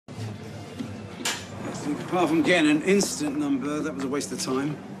Apart from getting an instant number, that was a waste of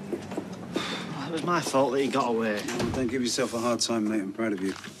time. Well, it was my fault that he got away. Oh, don't give yourself a hard time, mate. I'm proud of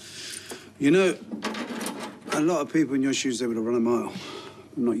you. You know, a lot of people in your shoes, they would have run a mile.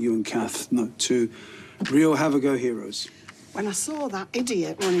 Not you and Kath, not two real have-a-go heroes. When I saw that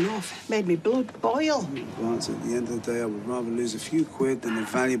idiot running off, it made me blood boil. Well, at the end of the day, I would rather lose a few quid than a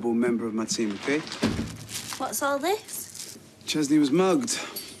valuable member of my team, OK? What's all this? Chesney was mugged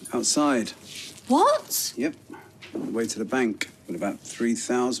outside. What? Yep. On the way to the bank with about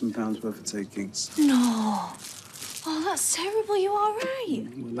 £3,000 worth of takings. No. Oh, that's terrible. You all right?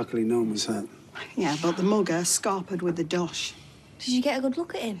 Well, luckily, no one was hurt. Yeah, but the mugger scarpered with the dosh. Did you get a good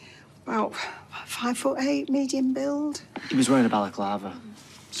look at him? About 5'8", medium build. He was wearing a balaclava.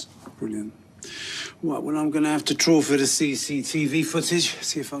 Brilliant. Well, I'm going to have to trawl for the CCTV footage,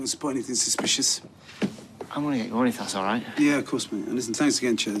 see if I can spot anything suspicious. I'm going to get you on if that's all right. Yeah, of course, mate. And listen, thanks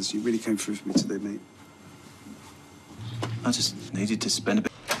again, Ches. You really came through for me today, mate. I just needed to spend a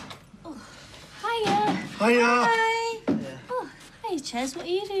bit... Oh, hiya. Hiya. Hi. Yeah. Oh, hey, Ches. What are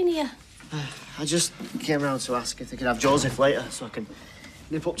you doing here? I just came round to ask if they could have Joseph later so I can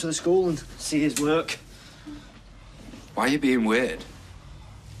nip up to the school and see his work. Why are you being weird?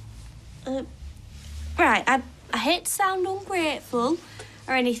 Right, I hate to sound ungrateful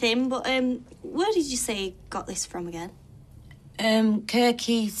or anything, but where did you say you got this from again?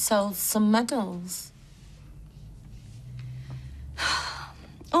 Kirky sold some medals.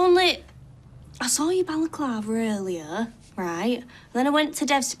 Only, I saw your balaclava earlier, right? And then I went to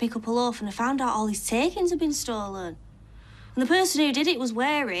Dev's to pick up a loaf and I found out all his takings had been stolen. And the person who did it was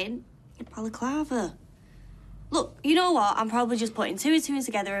wearing a balaclava. Look, you know what? I'm probably just putting two and two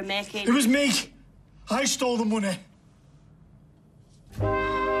together and making... It was me. I stole the money.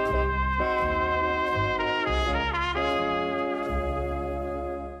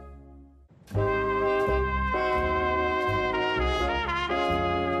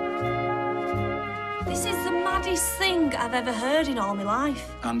 This is the maddest thing I've ever heard in all my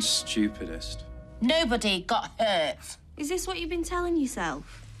life. And stupidest. Nobody got hurt. Is this what you've been telling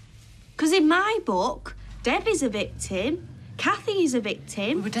yourself? Because in my book, Debbie's a victim, Kathy's a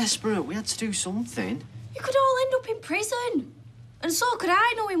victim. We were desperate. We had to do something. You could all end up in prison. And so could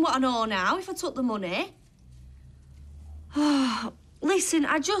I, knowing what I know now, if I took the money. Listen,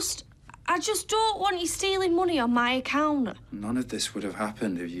 I just don't want you stealing money on my account. None of this would have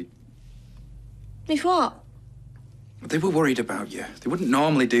happened if you... If what? They were worried about you. They wouldn't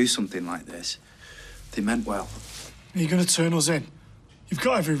normally do something like this. They meant well. Are you going to turn us in? You've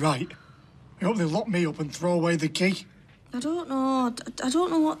got every right. I hope they lock me up and throw away the key. I don't know. I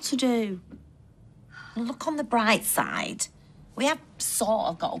don't know what to do. Look on the bright side. We have sort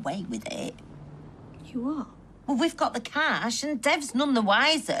of got away with it. You what? Well, we've got the cash and Dev's none the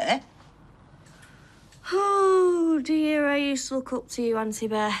wiser. Oh, dear, I used to look up to you, Auntie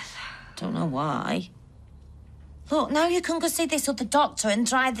Beth. Don't know why. Look, now you can go see this other doctor and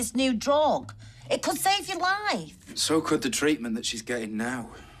try this new drug. It could save your life. So could the treatment that she's getting now.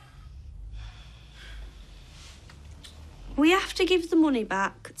 We have to give the money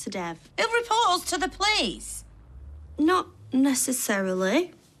back to Dev. He'll report us to the police. Not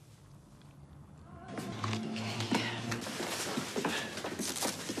necessarily.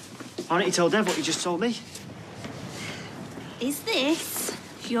 Why don't you tell Dev what you just told me? Is this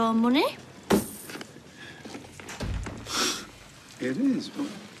your money? It is.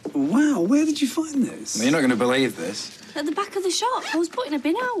 Wow, where did you find this? Well, you're not going to believe this. At the back of the shop. I was putting a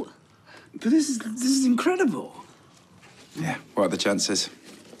bin out. But this is incredible. Yeah, what are the chances?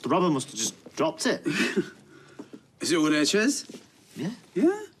 The robber must have just dropped it. Is it all there, Ches? Yeah.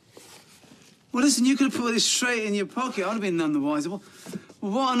 Yeah? Well, listen, you could have put this straight in your pocket. I'd have been none the wiser. Well,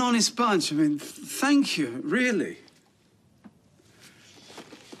 what an honest bunch. I mean, thank you, really.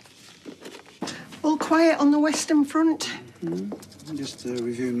 All quiet on the Western Front. Mm-hmm. Just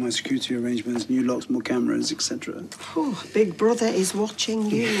reviewing my security arrangements, new locks, more cameras, etc. Oh, Big Brother is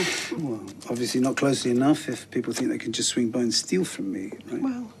watching you. Well, obviously not closely enough if people think they can just swing by and steal from me, right?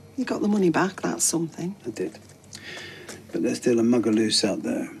 Well, you got the money back, that's something. I did. But there's still a mugger loose out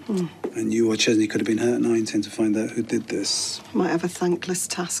there. And you or Chesney could have been hurt, and I intend to find out who did this. Might have a thankless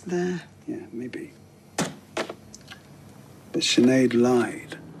task there. Yeah, maybe. But Sinead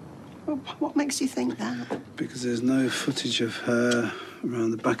lied. Well, what makes you think that? Because there's no footage of her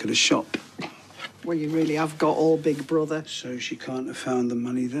around the back of the shop. Well, you really have got all Big Brother. So she can't have found the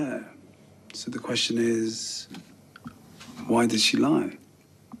money there. So the question is, why did she lie?